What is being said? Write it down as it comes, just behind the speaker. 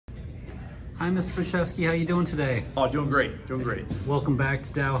Hi, Mr. Baczewski. How you doing today? Oh, doing great, doing great. Welcome back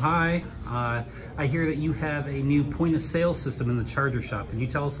to Dow High. I hear that you have a new point-of-sale system in the charger shop. Can you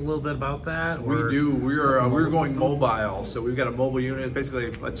tell us a little bit about that? We do. We're going system? mobile, so we've got a mobile unit, basically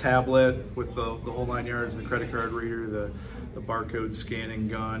a tablet with the whole 9 yards, the credit card reader, the barcode scanning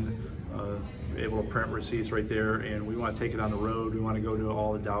gun, able to print receipts right there, and we want to take it on the road. We want to go to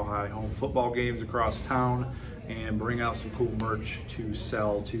all the Dow High home football games across town and bring out some cool merch to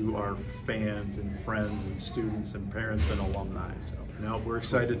sell to our fans and friends and students and parents and alumni. So, we're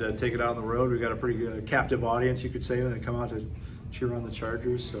excited to take it out on the road. We've got a pretty captive audience, you could say, when they come out to cheer on the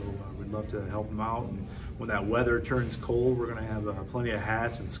Chargers, so we'd love to help them out. And when that weather turns cold, we're going to have plenty of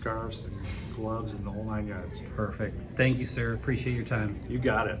hats and scarves and gloves and the whole 9 yards. Perfect. Thank you, sir. Appreciate your time. You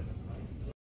got it.